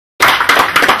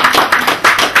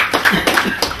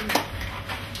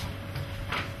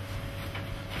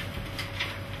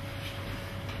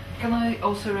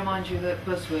also remind you that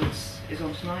Buzzwords is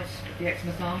on tonight at the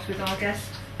Exmouth Arms with our guest,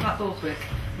 Matt Borthwick,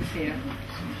 who's here.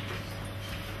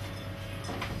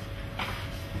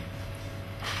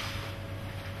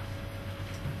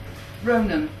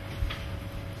 Ronan.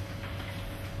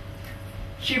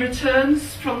 She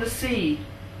returns from the sea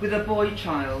with a boy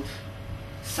child,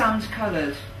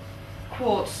 sand-coloured,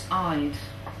 quartz-eyed.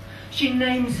 She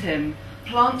names him,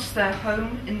 plants their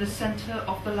home in the centre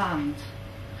of the land.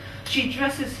 She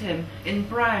dresses him in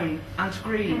brown and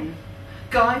green,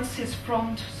 guides his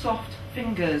frond soft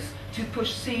fingers to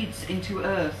push seeds into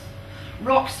earth,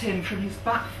 rocks him from his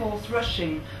back forth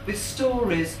rushing with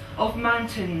stories of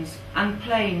mountains and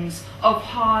plains, of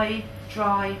high,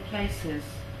 dry places.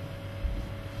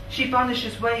 She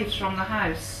banishes waves from the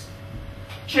house,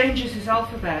 changes his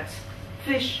alphabet,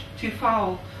 fish to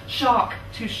fowl, shark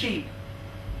to sheep.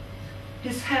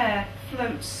 His hair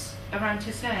floats around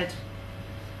his head,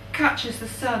 catches the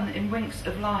sun in winks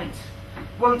of light,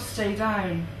 won't stay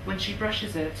down when she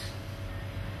brushes it.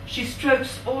 She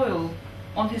strokes oil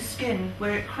on his skin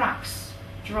where it cracks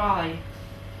dry,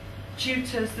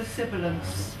 tutors the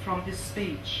sibilance from his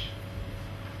speech.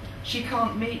 She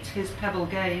can't meet his pebble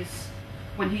gaze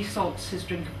when he salts his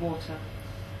drink of water.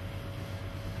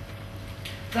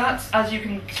 That, as you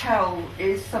can tell,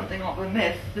 is something of a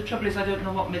myth. The trouble is I don't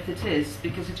know what myth it is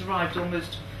because it arrived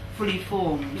almost fully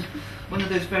formed. One of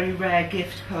those very rare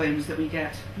gift poems that we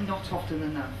get not often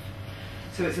enough.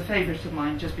 So it's a favourite of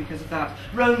mine just because of that.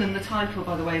 Ronan, the title,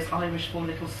 by the way, is Irish for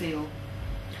little seal.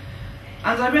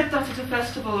 And I read that at a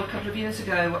festival a couple of years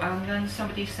ago, and then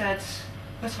somebody said,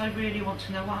 but I really want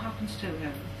to know what happens to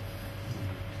him.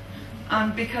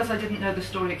 And because I didn't know the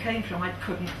story it came from, I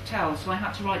couldn't tell, so I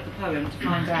had to write the poem to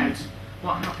find out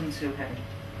what happened to him.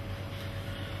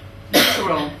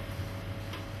 Literal.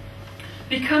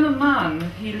 Become a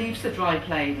man, he leaves the dry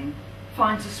plain,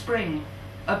 finds a spring,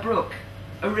 a brook,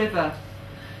 a river.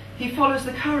 He follows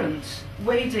the current,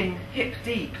 wading hip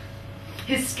deep.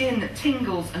 His skin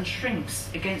tingles and shrinks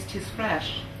against his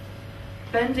flesh.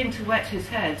 Bending to wet his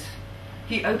head,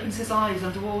 he opens his eyes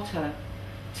underwater,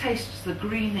 tastes the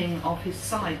greening of his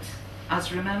sight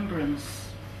as remembrance.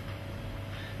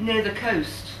 Near the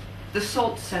coast, the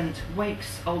salt scent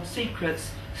wakes old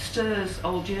secrets, stirs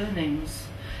old yearnings.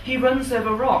 He runs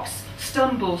over rocks,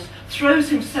 stumbles, throws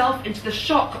himself into the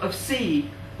shock of sea,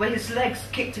 where his legs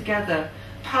kick together,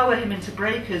 power him into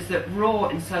breakers that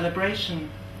roar in celebration.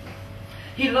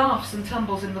 He laughs and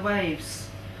tumbles in the waves,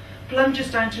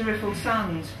 plunges down to riffled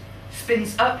sand,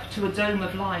 spins up to a dome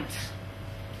of light.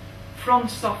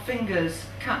 Frond's soft fingers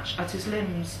catch at his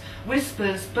limbs,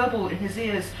 whispers bubble in his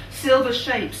ears, silver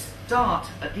shapes dart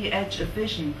at the edge of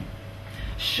vision.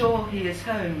 Sure he is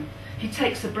home, he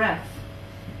takes a breath,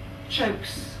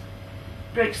 chokes,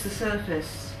 breaks the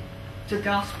surface, to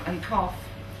gasp and cough,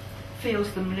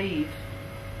 feels them leave.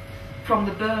 From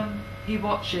the berm he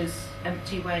watches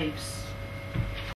empty waves.